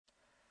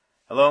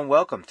Hello and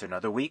welcome to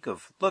another week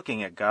of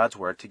looking at God's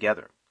Word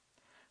together.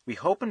 We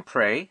hope and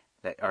pray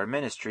that our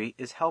ministry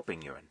is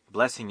helping you and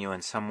blessing you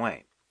in some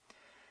way.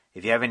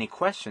 If you have any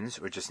questions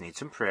or just need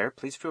some prayer,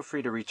 please feel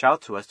free to reach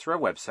out to us through our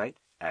website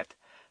at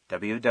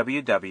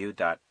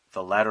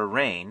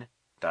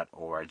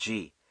www.thelatterrain.org.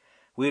 We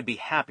would be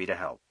happy to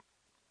help.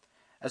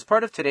 As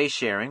part of today's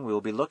sharing, we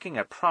will be looking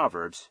at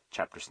Proverbs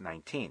chapter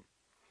 19.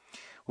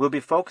 We'll be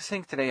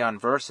focusing today on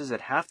verses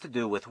that have to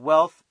do with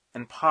wealth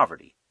and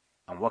poverty,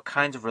 and what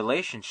kinds of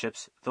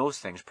relationships those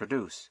things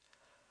produce.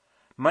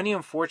 Money,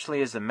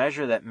 unfortunately, is the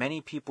measure that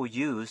many people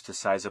use to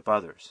size up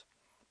others.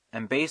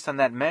 And based on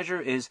that measure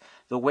is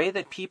the way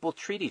that people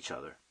treat each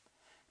other.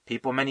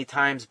 People many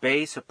times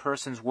base a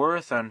person's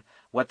worth on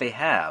what they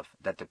have,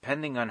 that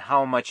depending on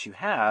how much you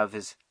have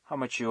is how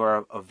much you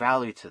are of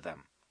value to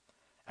them.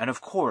 And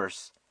of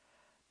course,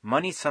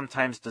 money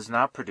sometimes does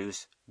not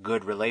produce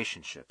good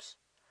relationships.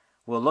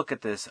 We'll look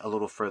at this a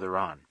little further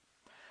on.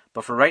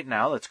 But for right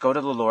now, let's go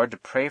to the Lord to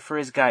pray for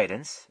His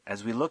guidance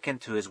as we look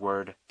into His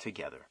Word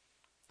together.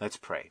 Let's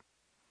pray.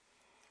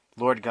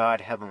 Lord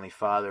God, Heavenly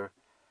Father,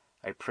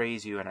 I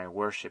praise You and I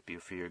worship You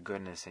for Your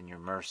goodness and Your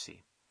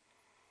mercy.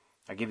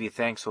 I give You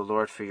thanks, O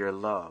Lord, for Your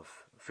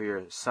love, for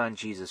Your Son,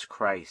 Jesus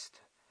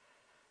Christ.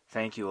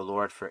 Thank You, O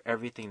Lord, for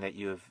everything that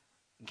You have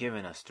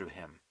given us through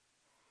Him.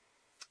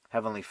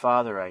 Heavenly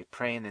Father, I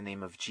pray in the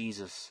name of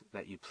Jesus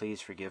that You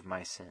please forgive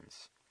my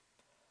sins.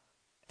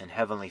 And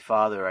Heavenly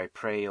Father, I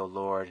pray, O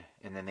Lord,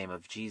 in the name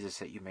of Jesus,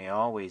 that You may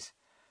always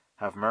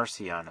have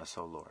mercy on us,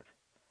 O Lord,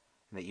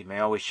 and that You may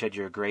always shed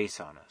Your grace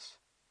on us.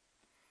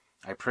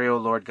 I pray, O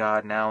Lord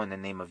God, now in the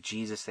name of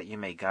Jesus, that You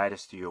may guide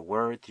us through Your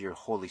Word, through Your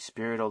Holy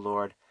Spirit, O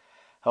Lord.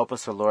 Help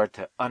us, O Lord,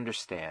 to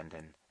understand,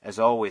 and as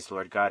always,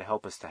 Lord God,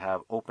 help us to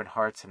have open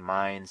hearts and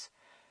minds,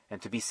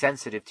 and to be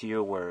sensitive to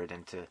Your Word,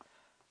 and to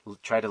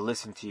try to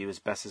listen to You as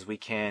best as we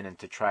can, and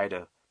to try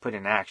to put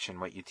in action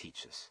what You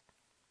teach us.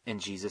 In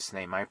Jesus'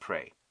 name I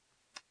pray.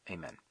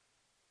 Amen.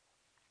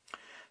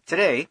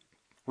 Today,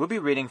 we'll be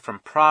reading from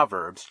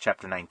Proverbs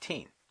chapter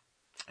 19.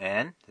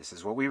 And this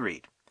is what we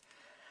read.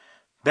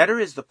 Better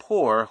is the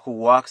poor who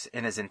walks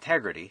in his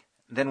integrity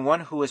than one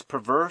who is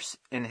perverse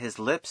in his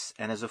lips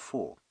and is a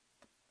fool.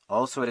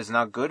 Also it is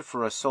not good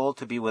for a soul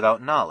to be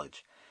without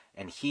knowledge,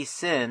 and he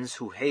sins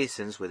who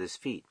hastens with his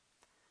feet.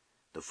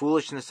 The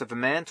foolishness of a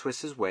man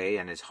twists his way,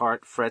 and his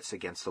heart frets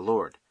against the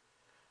Lord.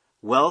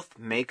 Wealth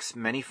makes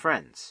many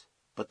friends,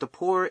 but the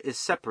poor is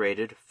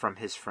separated from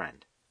his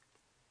friend.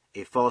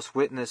 A false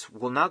witness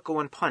will not go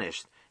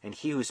unpunished, and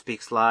he who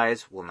speaks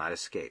lies will not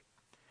escape.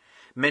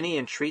 Many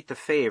entreat the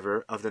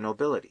favor of the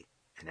nobility,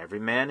 and every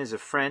man is a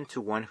friend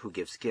to one who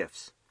gives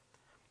gifts.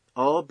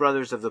 All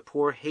brothers of the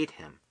poor hate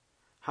him.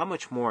 How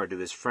much more do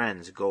his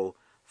friends go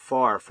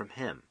far from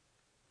him?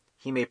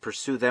 He may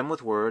pursue them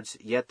with words,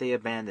 yet they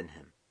abandon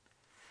him.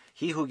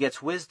 He who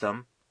gets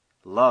wisdom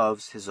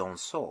loves his own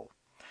soul.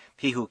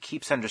 He who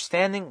keeps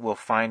understanding will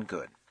find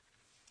good.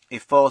 A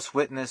false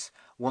witness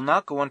will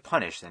not go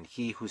unpunished, and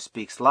he who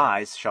speaks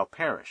lies shall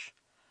perish.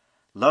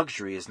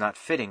 Luxury is not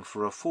fitting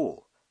for a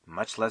fool,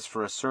 much less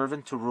for a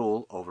servant to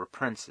rule over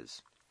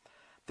princes.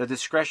 The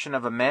discretion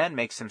of a man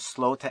makes him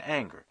slow to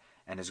anger,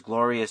 and his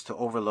glory is to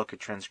overlook a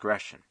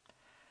transgression.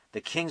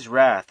 The king's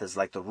wrath is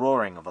like the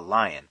roaring of a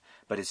lion,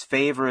 but his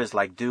favor is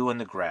like dew in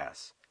the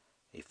grass.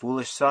 A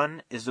foolish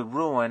son is the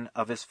ruin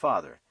of his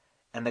father,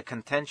 and the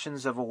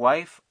contentions of a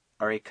wife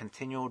are a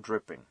continual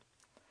dripping.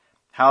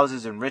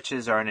 Houses and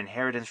riches are an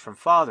inheritance from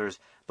fathers,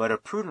 but a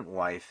prudent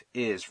wife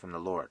is from the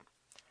Lord.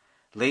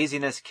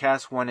 Laziness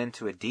casts one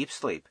into a deep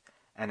sleep,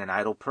 and an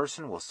idle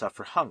person will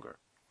suffer hunger.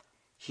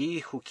 He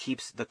who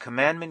keeps the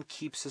commandment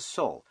keeps his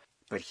soul,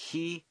 but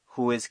he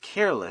who is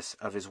careless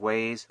of his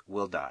ways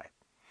will die.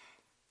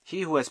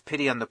 He who has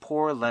pity on the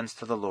poor lends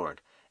to the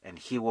Lord, and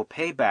He will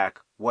pay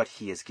back what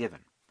he has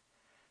given.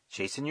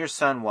 Chasten your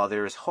son while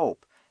there is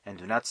hope, and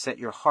do not set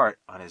your heart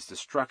on his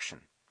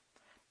destruction.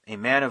 A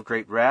man of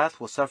great wrath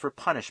will suffer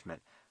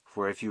punishment,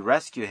 for if you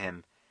rescue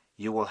him,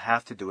 you will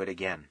have to do it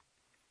again.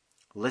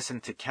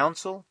 Listen to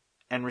counsel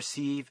and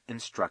receive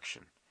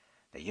instruction,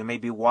 that you may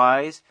be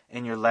wise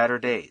in your latter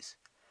days.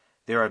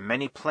 There are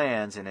many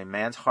plans in a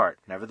man's heart,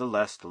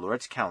 nevertheless the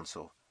Lord's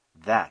counsel,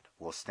 that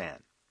will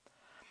stand.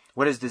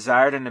 What is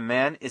desired in a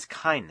man is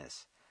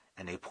kindness,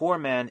 and a poor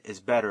man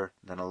is better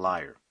than a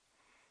liar.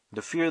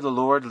 The fear of the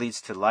Lord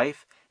leads to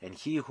life, and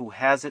he who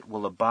has it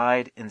will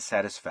abide in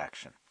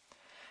satisfaction.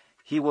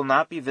 He will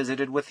not be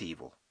visited with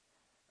evil.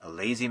 A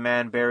lazy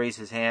man buries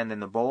his hand in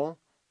the bowl,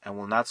 and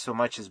will not so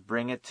much as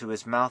bring it to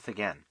his mouth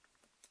again.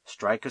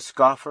 Strike a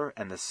scoffer,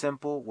 and the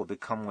simple will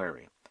become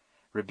wary.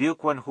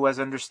 Rebuke one who has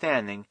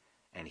understanding,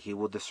 and he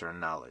will discern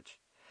knowledge.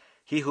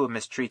 He who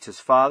mistreats his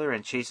father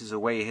and chases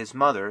away his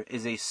mother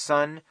is a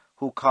son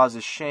who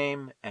causes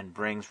shame and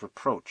brings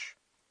reproach.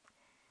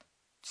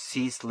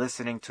 Cease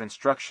listening to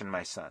instruction,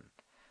 my son,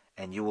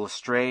 and you will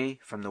stray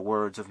from the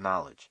words of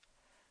knowledge.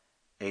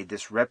 A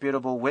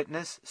disreputable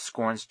witness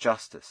scorns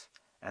justice,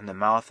 and the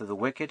mouth of the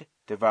wicked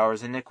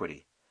devours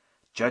iniquity.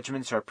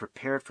 Judgments are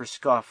prepared for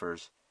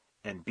scoffers,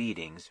 and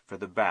beatings for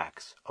the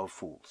backs of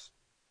fools.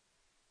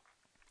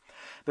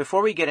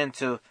 before we get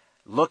into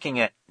looking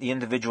at the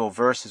individual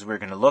verses we're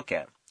going to look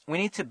at, we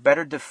need to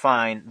better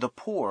define the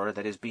poor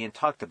that is being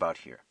talked about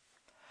here.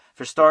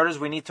 For starters,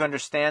 we need to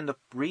understand the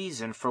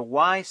reason for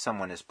why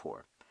someone is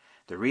poor.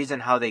 The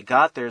reason how they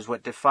got there is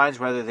what defines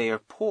whether they are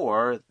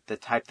poor, the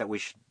type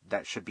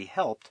that should be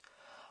helped,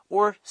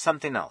 or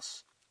something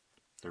else.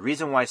 The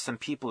reason why some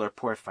people are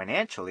poor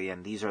financially,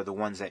 and these are the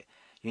ones that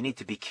you need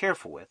to be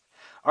careful with,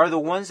 are the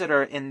ones that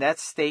are in that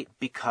state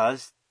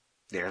because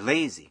they're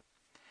lazy.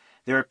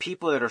 There are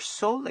people that are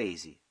so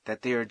lazy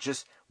that they are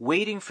just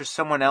waiting for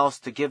someone else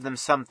to give them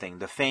something,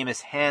 the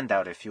famous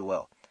handout, if you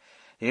will.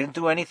 They didn't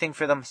do anything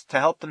for them to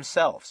help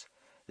themselves.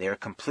 They are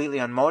completely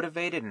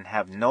unmotivated and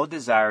have no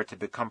desire to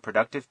become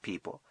productive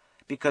people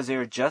because they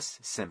are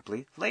just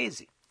simply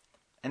lazy.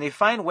 And they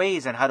find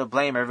ways on how to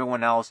blame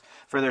everyone else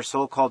for their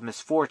so-called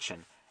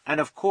misfortune. And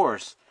of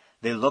course,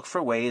 they look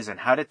for ways on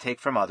how to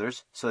take from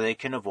others so they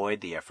can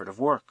avoid the effort of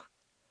work.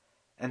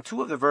 And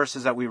 2 of the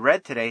verses that we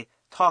read today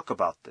talk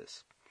about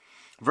this.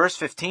 Verse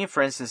 15,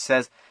 for instance,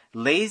 says,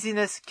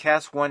 "Laziness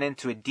casts one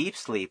into a deep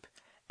sleep,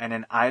 and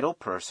an idle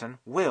person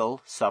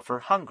will suffer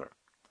hunger."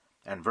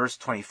 And verse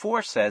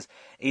 24 says,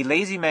 "A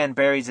lazy man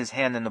buries his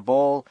hand in the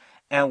bowl,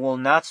 and will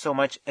not so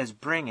much as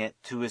bring it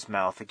to his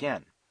mouth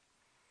again."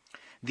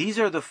 These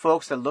are the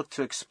folks that look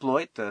to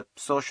exploit the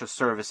social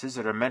services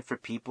that are meant for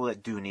people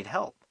that do need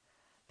help.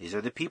 These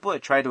are the people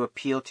that try to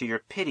appeal to your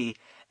pity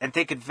and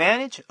take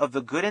advantage of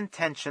the good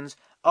intentions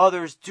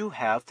others do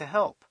have to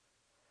help.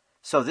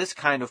 So this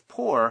kind of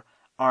poor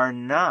are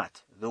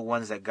not the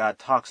ones that God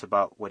talks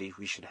about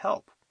we should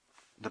help.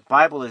 The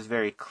Bible is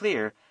very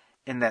clear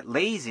in that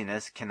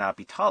laziness cannot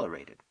be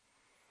tolerated.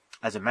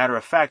 As a matter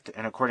of fact,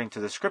 and according to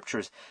the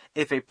scriptures,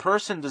 if a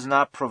person does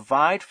not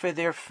provide for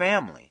their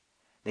family,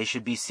 they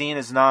should be seen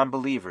as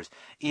non-believers,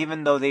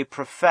 even though they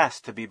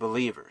profess to be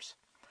believers.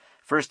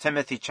 1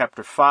 Timothy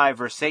chapter 5,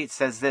 verse 8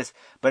 says this,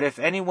 "But if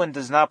anyone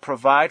does not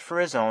provide for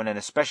his own, and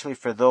especially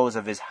for those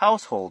of his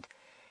household,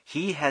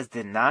 he has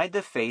denied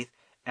the faith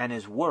and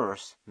is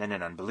worse than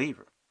an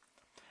unbeliever."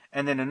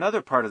 And in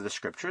another part of the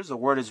scriptures, the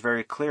word is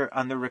very clear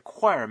on the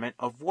requirement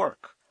of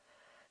work.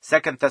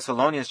 2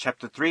 Thessalonians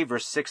chapter 3,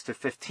 verse 6 to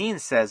 15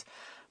 says,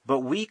 "But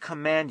we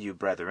command you,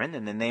 brethren,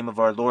 in the name of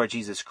our Lord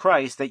Jesus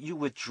Christ, that you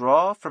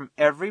withdraw from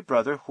every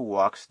brother who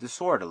walks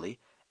disorderly,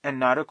 and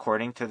not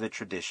according to the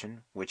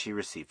tradition which he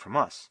received from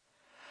us.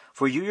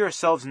 For you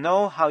yourselves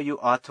know how you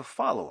ought to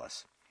follow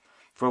us.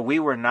 For we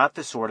were not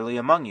disorderly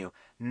among you,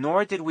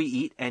 nor did we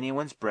eat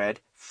anyone's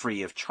bread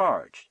free of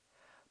charge,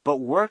 but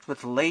worked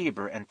with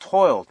labor and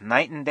toiled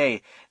night and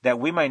day, that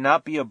we might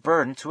not be a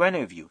burden to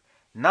any of you,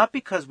 not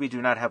because we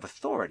do not have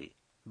authority,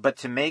 but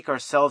to make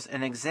ourselves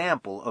an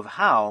example of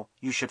how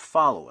you should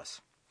follow us.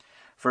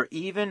 For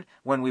even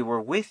when we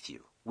were with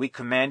you, we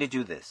commanded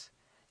you this,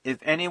 if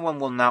anyone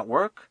will not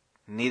work,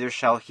 neither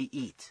shall he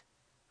eat.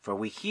 For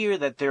we hear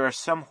that there are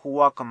some who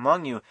walk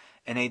among you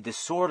in a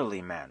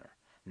disorderly manner,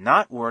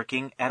 not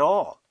working at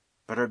all,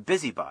 but are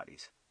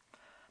busybodies.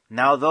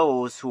 Now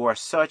those who are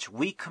such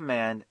we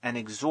command and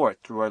exhort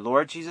through our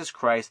Lord Jesus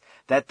Christ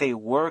that they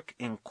work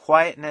in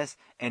quietness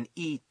and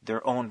eat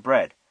their own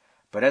bread.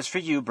 But as for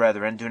you,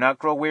 brethren, do not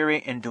grow weary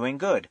in doing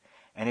good.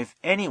 And if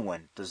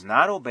anyone does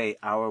not obey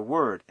our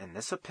word in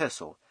this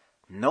epistle,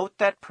 note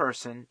that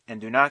person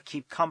and do not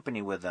keep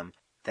company with them,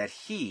 that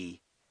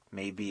he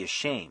may be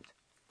ashamed.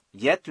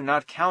 Yet do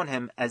not count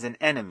him as an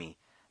enemy,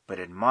 but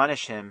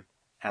admonish him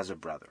as a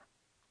brother."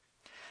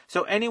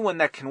 So anyone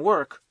that can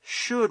work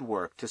should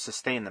work to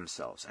sustain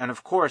themselves. And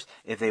of course,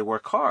 if they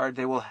work hard,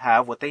 they will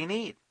have what they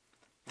need.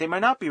 They might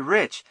not be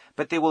rich,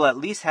 but they will at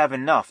least have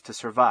enough to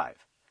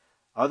survive.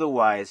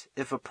 Otherwise,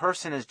 if a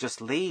person is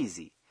just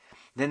lazy,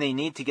 then they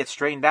need to get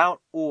straightened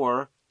out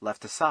or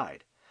left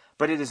aside.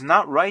 But it is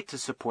not right to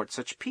support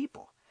such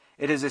people.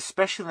 It is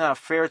especially not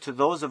fair to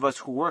those of us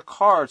who work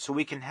hard so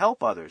we can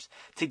help others,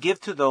 to give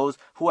to those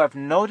who have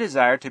no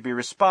desire to be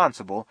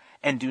responsible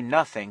and do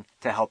nothing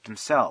to help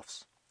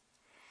themselves.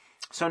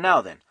 So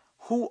now then,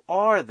 who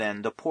are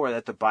then the poor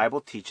that the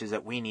Bible teaches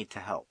that we need to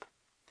help?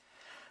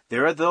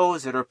 There are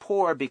those that are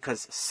poor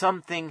because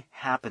something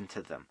happened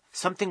to them.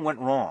 Something went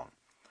wrong.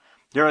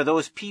 There are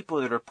those people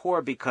that are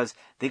poor because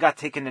they got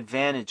taken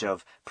advantage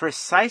of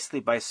precisely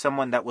by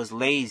someone that was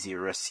lazy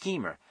or a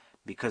schemer,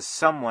 because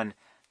someone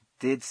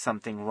did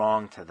something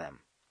wrong to them.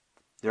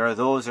 There are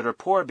those that are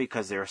poor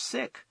because they are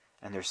sick,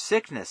 and their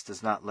sickness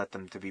does not let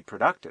them to be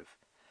productive.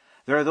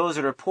 There are those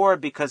that are poor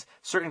because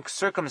certain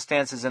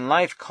circumstances in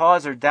life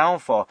cause their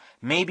downfall,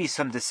 maybe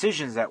some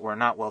decisions that were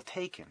not well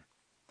taken.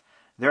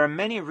 There are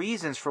many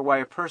reasons for why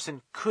a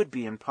person could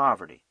be in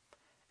poverty.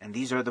 And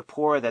these are the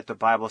poor that the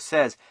Bible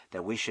says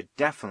that we should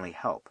definitely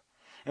help.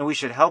 And we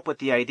should help with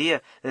the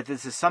idea that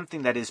this is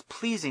something that is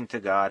pleasing to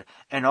God,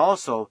 and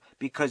also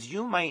because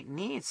you might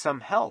need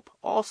some help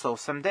also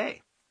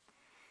someday.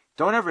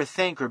 Don't ever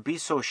think or be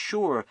so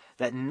sure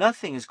that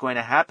nothing is going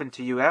to happen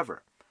to you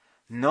ever.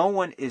 No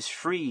one is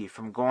free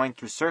from going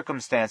through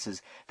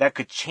circumstances that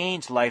could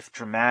change life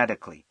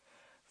dramatically.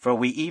 For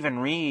we even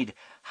read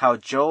how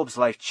Job's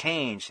life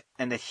changed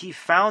and that he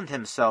found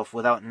himself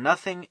without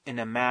nothing in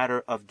a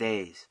matter of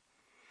days.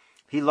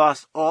 He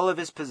lost all of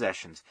his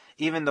possessions,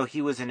 even though he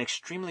was an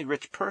extremely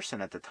rich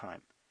person at the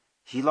time.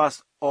 He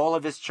lost all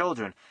of his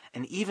children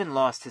and even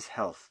lost his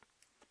health.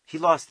 He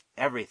lost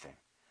everything.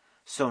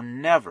 So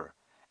never,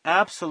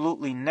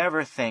 absolutely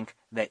never think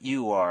that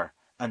you are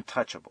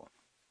untouchable.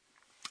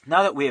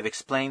 Now that we have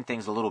explained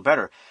things a little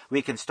better,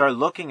 we can start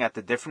looking at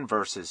the different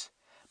verses,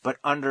 but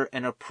under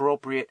an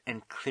appropriate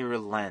and clear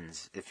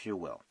lens, if you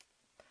will.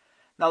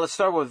 Now let's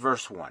start with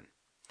verse 1.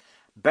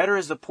 Better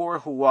is the poor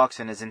who walks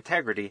in his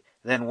integrity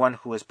than one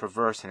who is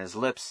perverse in his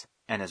lips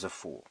and is a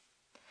fool.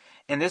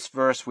 In this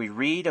verse, we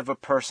read of a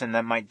person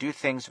that might do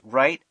things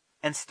right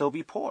and still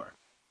be poor,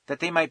 that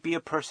they might be a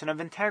person of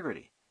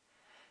integrity.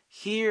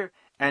 Here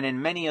and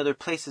in many other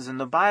places in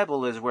the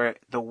Bible is where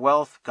the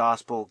wealth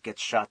gospel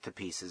gets shot to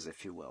pieces,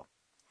 if you will.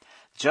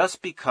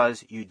 Just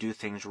because you do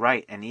things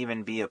right and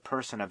even be a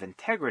person of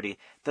integrity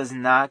does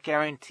not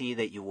guarantee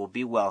that you will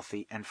be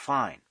wealthy and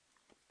fine.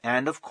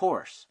 And of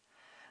course,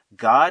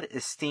 God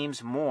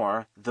esteems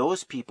more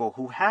those people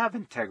who have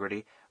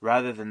integrity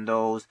rather than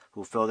those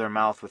who fill their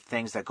mouth with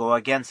things that go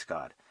against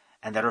God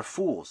and that are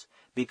fools,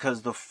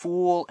 because the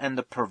fool and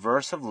the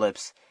perverse of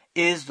lips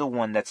is the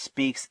one that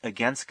speaks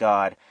against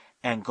God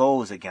and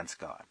goes against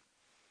God.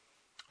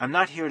 I'm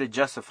not here to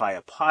justify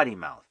a potty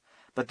mouth,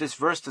 but this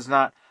verse does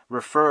not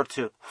refer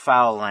to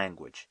foul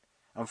language.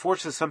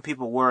 Unfortunately, some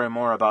people worry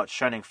more about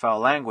shunning foul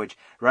language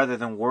rather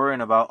than worrying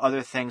about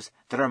other things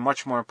that are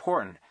much more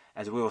important,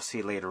 as we will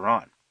see later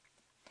on.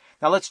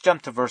 Now let's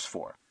jump to verse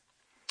 4.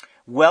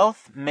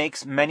 Wealth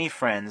makes many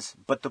friends,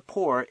 but the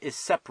poor is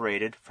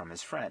separated from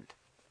his friend.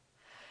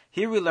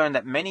 Here we learn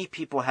that many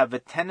people have a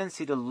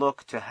tendency to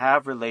look to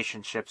have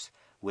relationships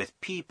with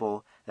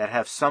people that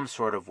have some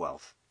sort of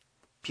wealth.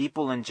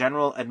 People in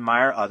general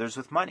admire others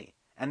with money,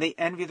 and they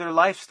envy their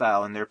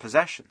lifestyle and their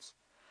possessions.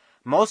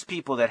 Most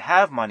people that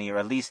have money, or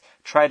at least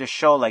try to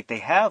show like they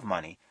have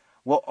money,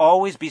 will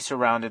always be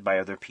surrounded by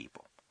other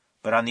people.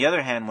 But on the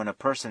other hand, when a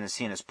person is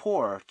seen as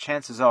poor,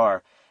 chances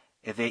are,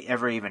 if they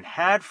ever even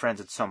had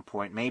friends at some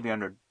point, maybe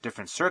under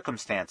different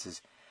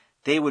circumstances,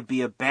 they would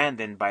be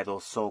abandoned by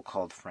those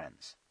so-called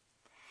friends.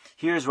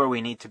 Here's where we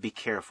need to be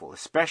careful,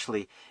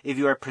 especially if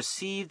you are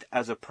perceived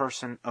as a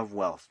person of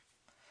wealth.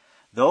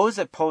 Those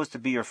that pose to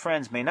be your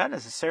friends may not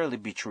necessarily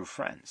be true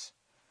friends,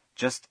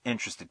 just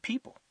interested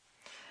people.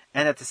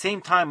 And at the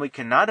same time, we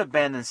cannot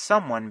abandon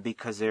someone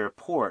because they are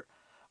poor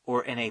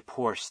or in a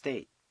poor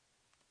state.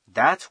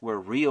 That's where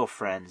real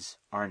friends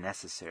are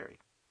necessary.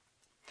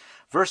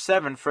 Verse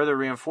 7 further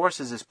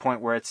reinforces this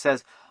point where it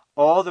says,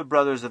 all the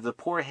brothers of the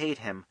poor hate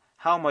him,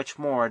 how much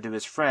more do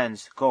his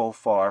friends go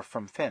far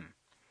from him?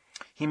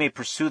 He may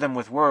pursue them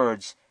with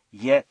words,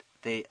 yet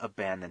they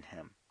abandon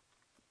him.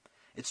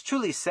 It's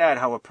truly sad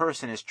how a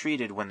person is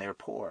treated when they're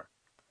poor.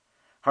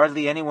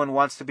 Hardly anyone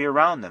wants to be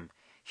around them.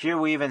 Here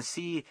we even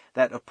see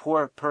that a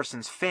poor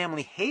person's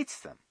family hates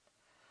them.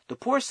 The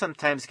poor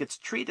sometimes gets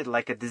treated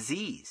like a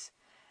disease.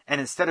 And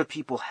instead of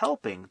people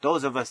helping,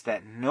 those of us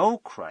that know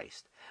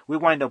Christ, we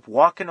wind up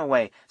walking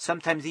away,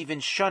 sometimes even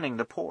shunning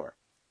the poor.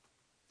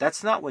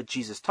 That's not what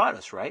Jesus taught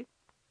us, right?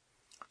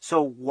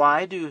 So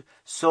why do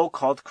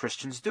so-called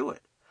Christians do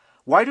it?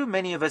 Why do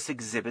many of us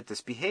exhibit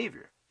this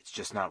behavior? It's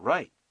just not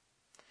right.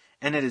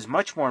 And it is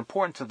much more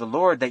important to the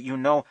Lord that you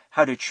know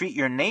how to treat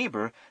your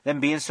neighbor than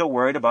being so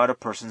worried about a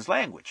person's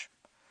language.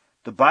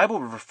 The Bible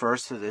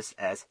refers to this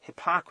as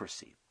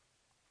hypocrisy.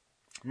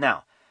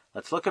 Now,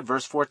 let's look at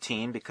verse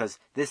 14 because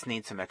this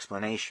needs some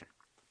explanation.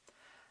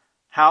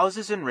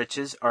 Houses and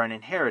riches are an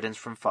inheritance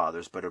from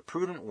fathers, but a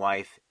prudent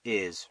wife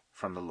is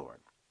from the Lord.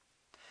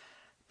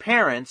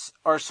 Parents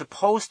are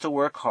supposed to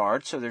work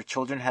hard so their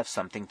children have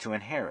something to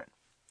inherit.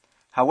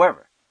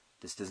 However,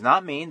 this does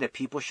not mean that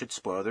people should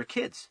spoil their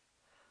kids.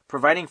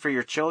 Providing for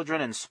your children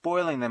and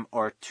spoiling them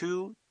are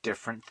two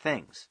different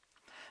things.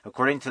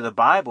 According to the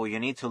Bible, you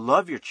need to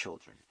love your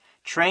children,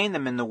 train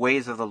them in the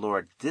ways of the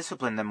Lord,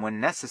 discipline them when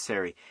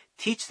necessary,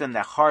 teach them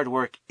that hard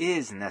work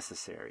is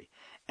necessary,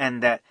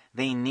 and that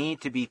they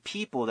need to be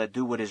people that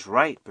do what is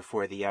right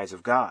before the eyes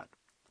of God.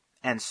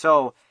 And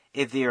so,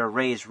 if they are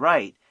raised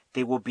right,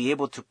 they will be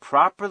able to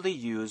properly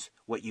use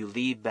what you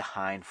leave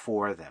behind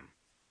for them.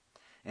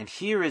 And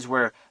here is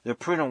where the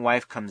prudent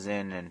wife comes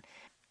in,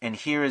 and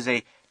here is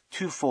a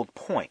twofold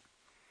point.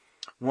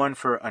 One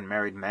for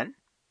unmarried men,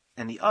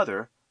 and the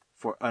other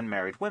for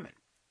unmarried women.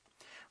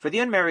 For the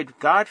unmarried,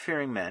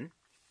 God-fearing men,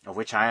 of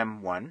which I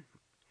am one,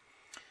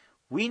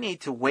 we need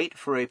to wait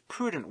for a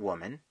prudent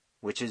woman,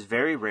 which is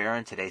very rare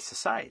in today's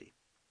society.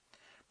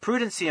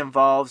 Prudency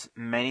involves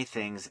many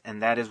things,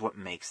 and that is what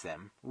makes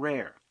them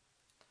rare.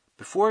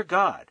 Before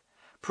God,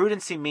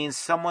 prudency means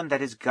someone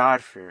that is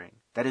God-fearing,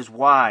 that is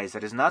wise,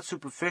 that is not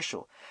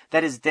superficial,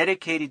 that is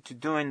dedicated to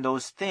doing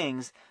those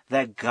things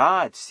that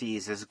God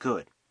sees as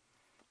good.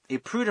 A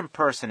prudent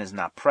person is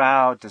not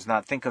proud, does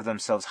not think of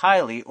themselves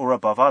highly or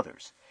above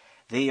others.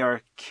 They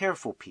are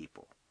careful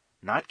people,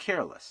 not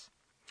careless.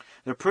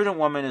 The prudent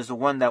woman is the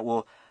one that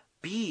will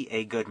be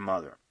a good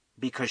mother,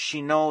 because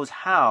she knows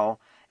how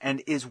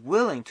and is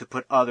willing to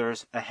put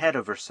others ahead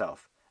of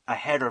herself,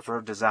 ahead of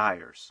her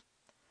desires.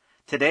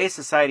 Today's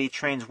society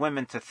trains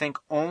women to think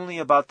only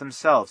about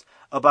themselves,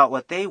 about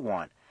what they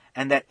want,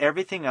 and that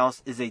everything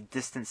else is a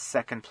distant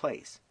second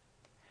place.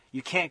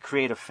 You can't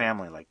create a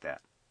family like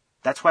that.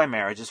 That's why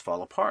marriages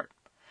fall apart.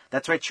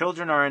 That's why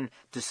children are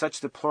into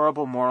such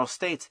deplorable moral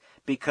states,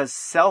 because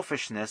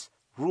selfishness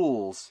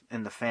rules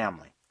in the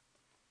family.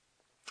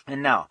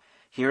 And now,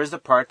 here is the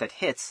part that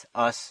hits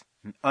us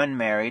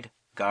unmarried,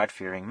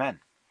 God-fearing men.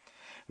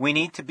 We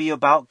need to be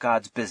about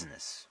God's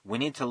business. We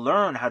need to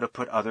learn how to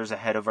put others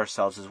ahead of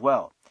ourselves as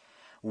well.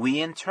 We,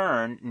 in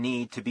turn,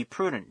 need to be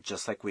prudent,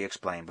 just like we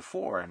explained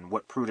before, and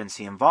what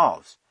prudency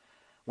involves.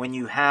 When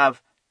you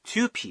have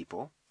two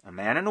people, a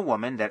man and a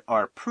woman, that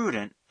are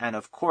prudent, and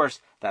of course,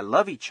 that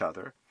love each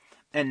other,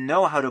 and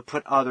know how to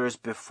put others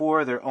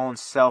before their own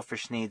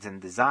selfish needs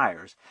and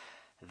desires,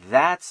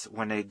 that's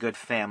when a good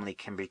family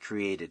can be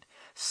created.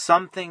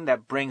 Something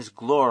that brings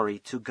glory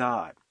to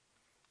God.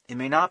 It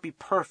may not be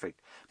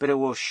perfect, but it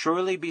will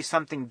surely be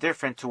something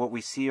different to what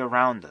we see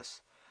around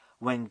us.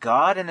 When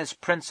God and His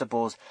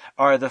principles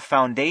are the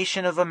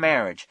foundation of a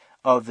marriage,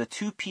 of the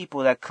two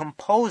people that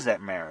compose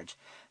that marriage,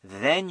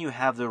 then you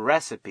have the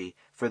recipe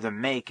for the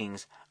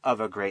makings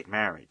of a great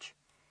marriage.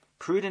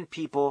 Prudent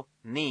people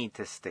need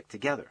to stick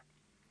together.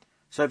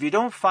 So if you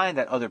don't find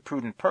that other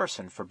prudent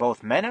person for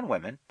both men and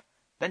women,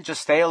 then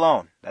just stay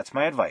alone. That's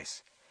my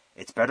advice.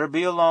 It's better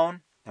be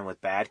alone than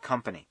with bad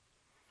company.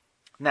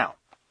 Now,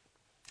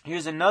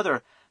 here's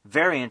another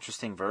very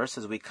interesting verse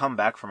as we come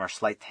back from our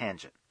slight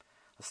tangent.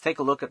 Let's take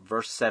a look at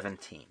verse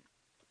 17.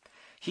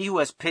 He who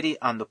has pity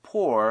on the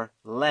poor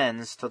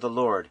lends to the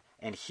Lord,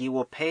 and He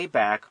will pay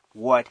back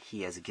what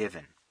he has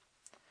given.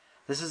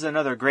 This is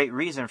another great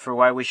reason for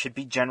why we should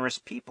be generous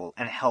people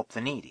and help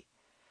the needy.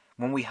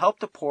 When we help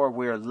the poor,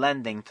 we are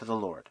lending to the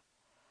Lord.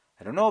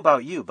 I don't know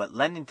about you, but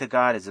lending to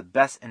God is the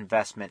best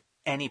investment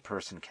any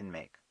person can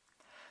make.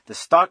 The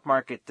stock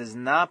market does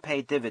not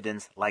pay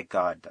dividends like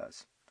God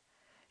does.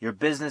 Your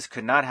business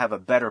could not have a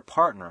better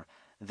partner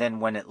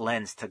than when it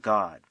lends to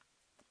God.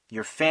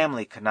 Your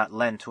family could not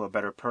lend to a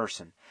better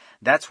person.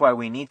 That's why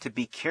we need to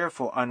be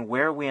careful on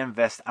where we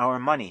invest our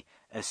money,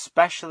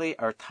 especially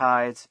our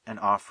tithes and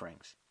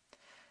offerings.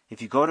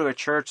 If you go to a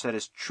church that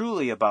is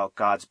truly about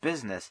God's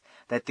business,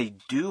 that they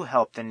do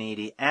help the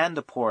needy and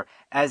the poor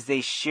as they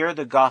share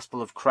the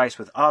gospel of Christ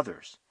with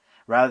others,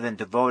 rather than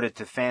devoted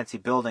to fancy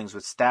buildings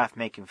with staff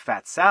making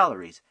fat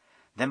salaries,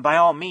 then by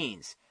all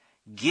means,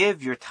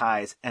 give your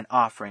tithes and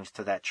offerings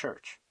to that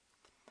church.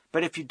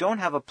 But if you don't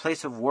have a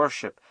place of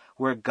worship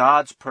where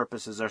God's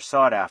purposes are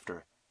sought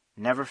after,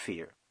 never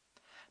fear.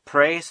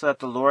 Pray so that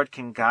the Lord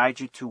can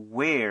guide you to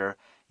where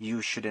you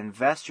should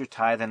invest your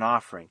tithe and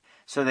offering,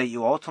 so that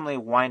you ultimately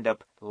wind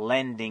up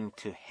lending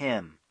to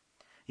Him.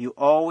 You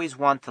always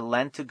want to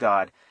lend to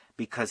God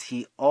because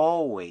He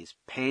always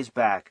pays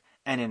back,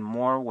 and in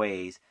more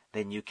ways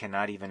than you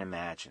cannot even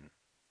imagine.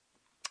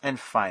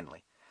 And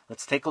finally,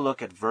 let's take a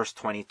look at verse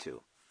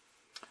 22.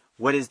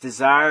 What is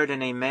desired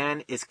in a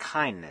man is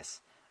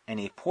kindness, and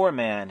a poor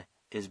man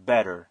is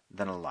better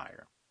than a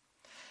liar.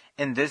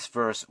 In this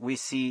verse, we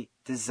see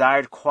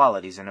desired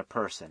qualities in a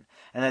person,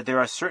 and that there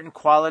are certain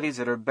qualities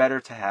that are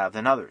better to have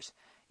than others,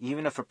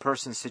 even if a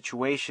person's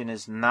situation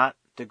is not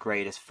the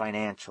greatest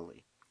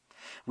financially.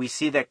 We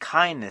see that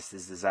kindness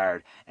is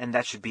desired, and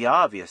that should be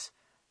obvious,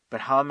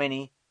 but how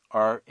many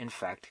are in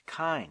fact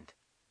kind?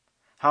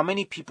 How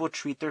many people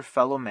treat their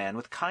fellow man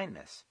with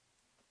kindness?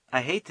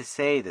 I hate to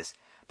say this,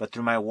 but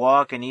through my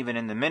walk and even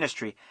in the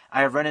ministry,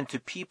 I have run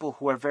into people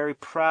who are very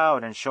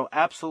proud and show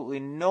absolutely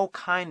no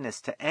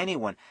kindness to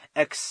anyone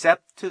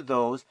except to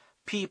those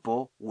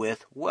people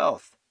with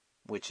wealth,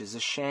 which is a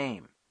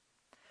shame.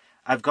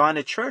 I've gone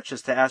to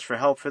churches to ask for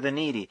help for the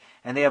needy,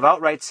 and they have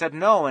outright said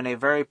no in a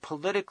very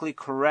politically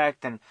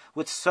correct and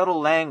with subtle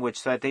language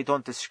so that they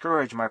don't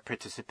discourage my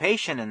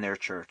participation in their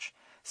church,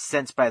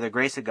 since by the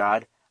grace of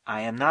God,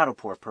 I am not a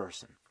poor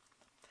person.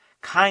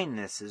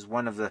 Kindness is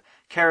one of the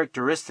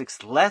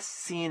characteristics less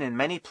seen in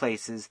many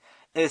places,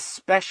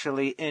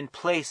 especially in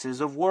places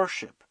of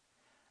worship.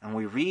 And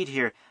we read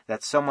here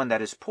that someone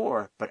that is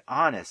poor but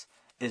honest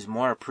is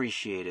more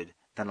appreciated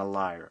than a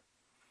liar.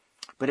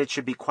 But it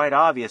should be quite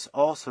obvious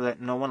also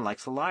that no one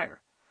likes a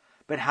liar.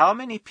 But how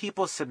many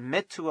people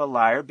submit to a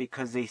liar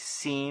because they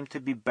seem to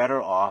be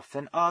better off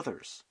than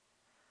others?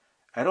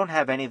 I don't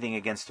have anything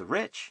against the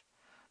rich,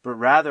 but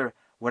rather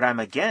what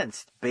I'm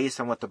against, based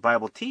on what the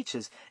Bible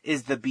teaches,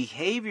 is the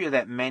behavior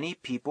that many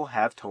people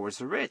have towards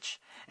the rich,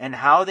 and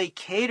how they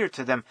cater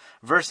to them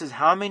versus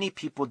how many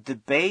people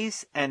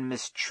debase and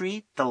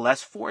mistreat the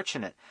less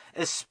fortunate,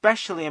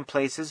 especially in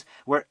places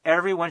where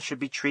everyone should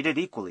be treated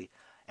equally.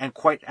 And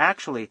quite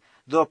actually,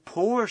 the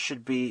poor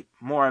should be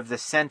more of the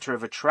center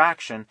of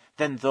attraction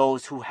than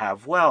those who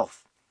have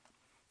wealth.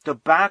 The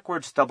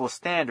backwards double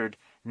standard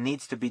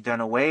needs to be done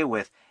away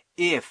with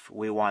if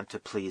we want to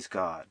please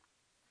God.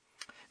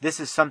 This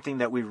is something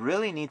that we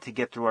really need to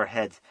get through our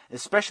heads,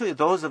 especially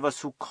those of us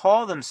who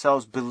call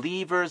themselves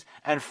believers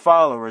and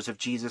followers of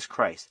Jesus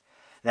Christ.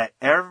 that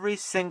every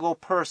single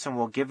person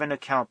will give an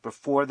account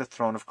before the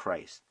throne of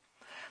Christ.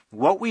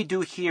 What we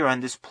do here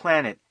on this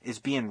planet is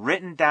being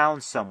written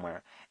down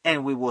somewhere,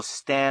 and we will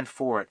stand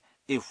for it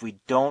if we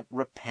don't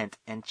repent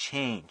and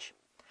change.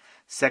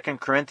 2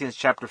 Corinthians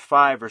chapter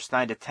 5, verse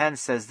 9 to 10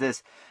 says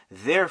this,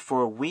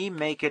 "Therefore we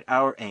make it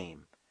our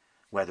aim,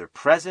 whether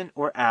present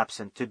or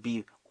absent, to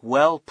be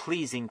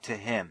well-pleasing to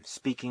him,"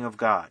 speaking of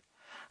God.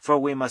 "For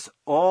we must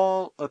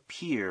all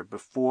appear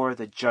before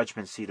the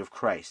judgment seat of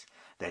Christ,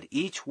 that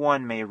each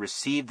one may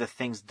receive the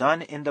things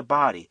done in the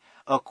body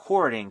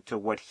according to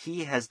what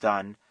he has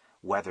done,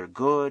 whether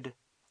good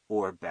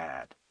or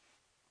bad."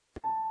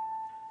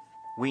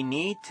 We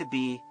need to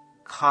be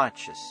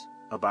conscious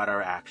about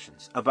our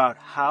actions, about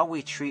how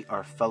we treat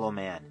our fellow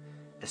man,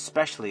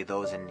 especially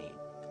those in need.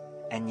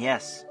 And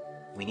yes,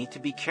 we need to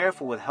be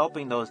careful with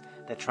helping those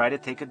that try to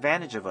take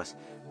advantage of us,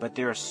 but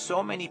there are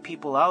so many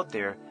people out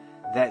there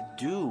that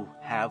do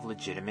have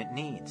legitimate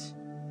needs.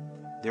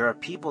 There are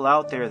people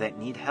out there that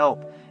need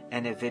help,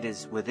 and if it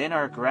is within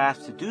our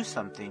grasp to do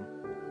something,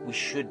 we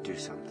should do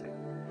something.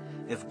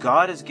 If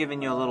God has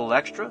given you a little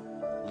extra,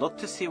 look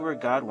to see where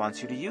God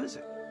wants you to use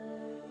it.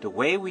 The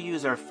way we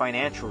use our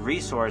financial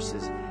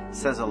resources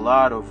says a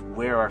lot of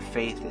where our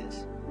faith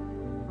is.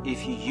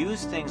 If you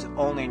use things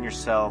only in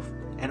yourself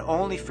and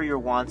only for your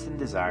wants and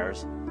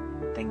desires,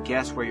 then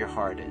guess where your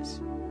heart is?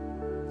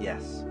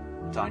 Yes,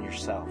 it's on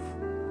yourself.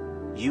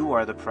 You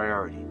are the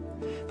priority.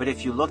 But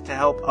if you look to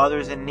help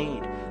others in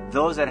need,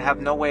 those that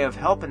have no way of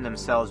helping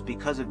themselves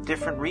because of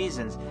different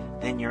reasons,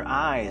 then your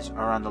eyes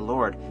are on the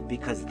Lord,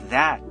 because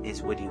that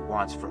is what He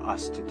wants for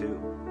us to do.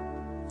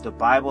 The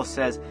Bible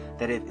says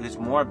that it is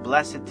more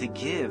blessed to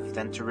give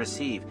than to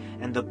receive.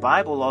 And the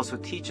Bible also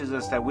teaches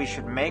us that we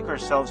should make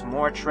ourselves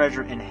more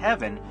treasure in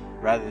heaven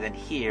rather than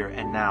here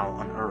and now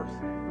on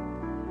earth.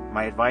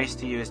 My advice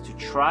to you is to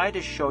try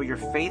to show your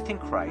faith in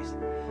Christ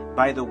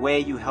by the way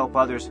you help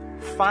others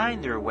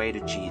find their way to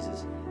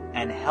Jesus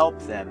and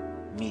help them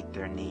meet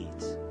their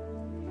needs.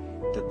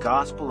 The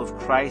gospel of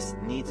Christ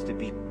needs to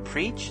be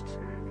preached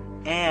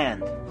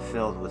and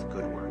filled with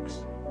good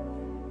works.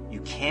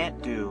 You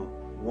can't do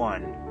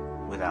one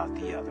without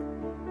the other.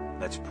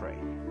 Let's pray.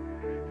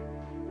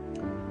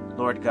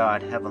 Lord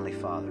God, Heavenly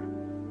Father,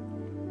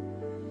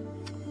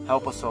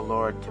 help us, O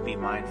Lord, to be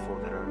mindful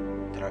that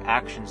our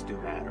actions do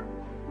matter,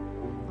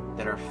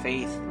 that our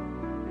faith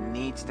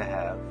needs to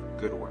have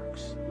good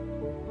works.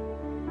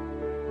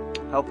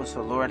 Help us,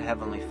 O Lord,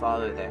 Heavenly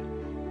Father, that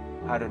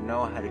how to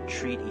know how to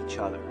treat each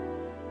other,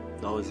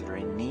 those that are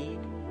in need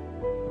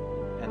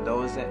and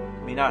those that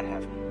may not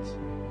have needs.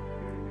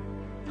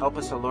 Help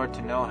us, O Lord,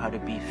 to know how to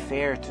be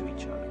fair to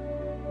each other.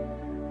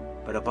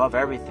 But above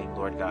everything,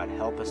 Lord God,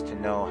 help us to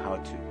know how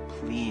to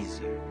please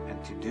You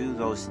and to do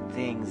those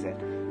things that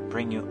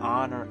bring You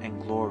honor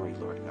and glory,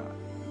 Lord God.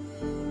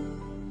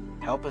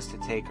 Help us to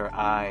take our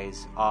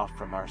eyes off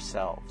from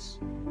ourselves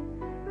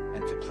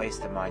and to place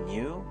them on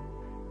You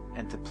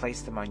and to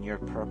place them on Your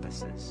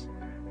purposes.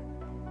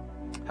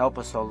 Help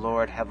us, O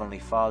Lord, Heavenly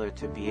Father,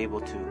 to be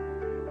able to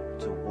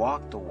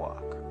walk the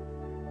walk,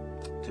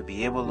 to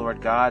be able,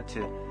 Lord God,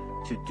 to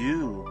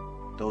do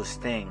those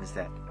things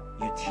that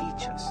You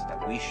teach us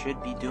that we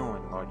should be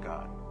doing, Lord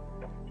God.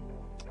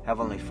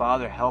 Heavenly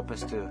Father, help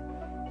us to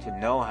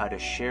know how to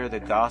share the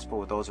gospel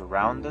with those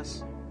around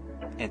us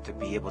and to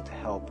be able to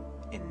help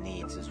in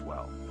needs as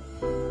well.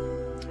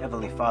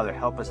 Heavenly Father,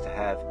 help us to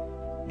have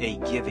a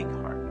giving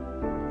heart,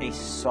 a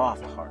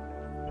soft heart,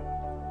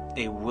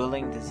 a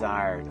willing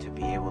desire to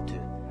be able to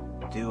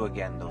do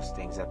again those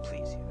things that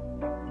please You.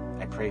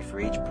 I pray for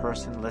each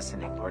person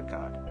listening, Lord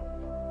God.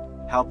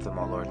 Help them,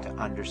 O Lord, to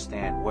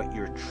understand what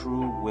Your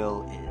true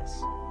will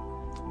is.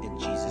 In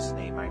Jesus'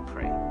 name I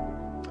pray.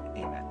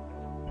 Amen.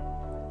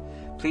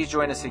 Please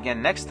join us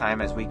again next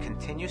time as we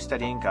continue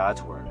studying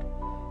God's Word.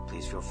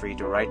 Please feel free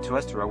to write to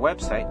us through our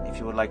website if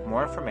you would like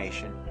more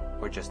information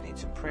or just need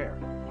some prayer.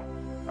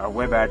 Our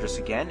web address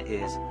again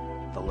is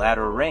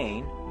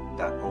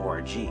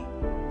thelatterrain.org.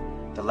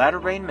 The Latter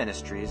Rain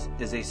Ministries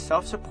is a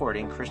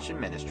self-supporting Christian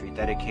ministry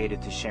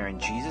dedicated to sharing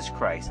Jesus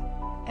Christ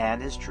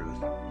and His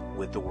truth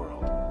with the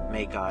world.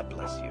 May God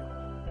bless you.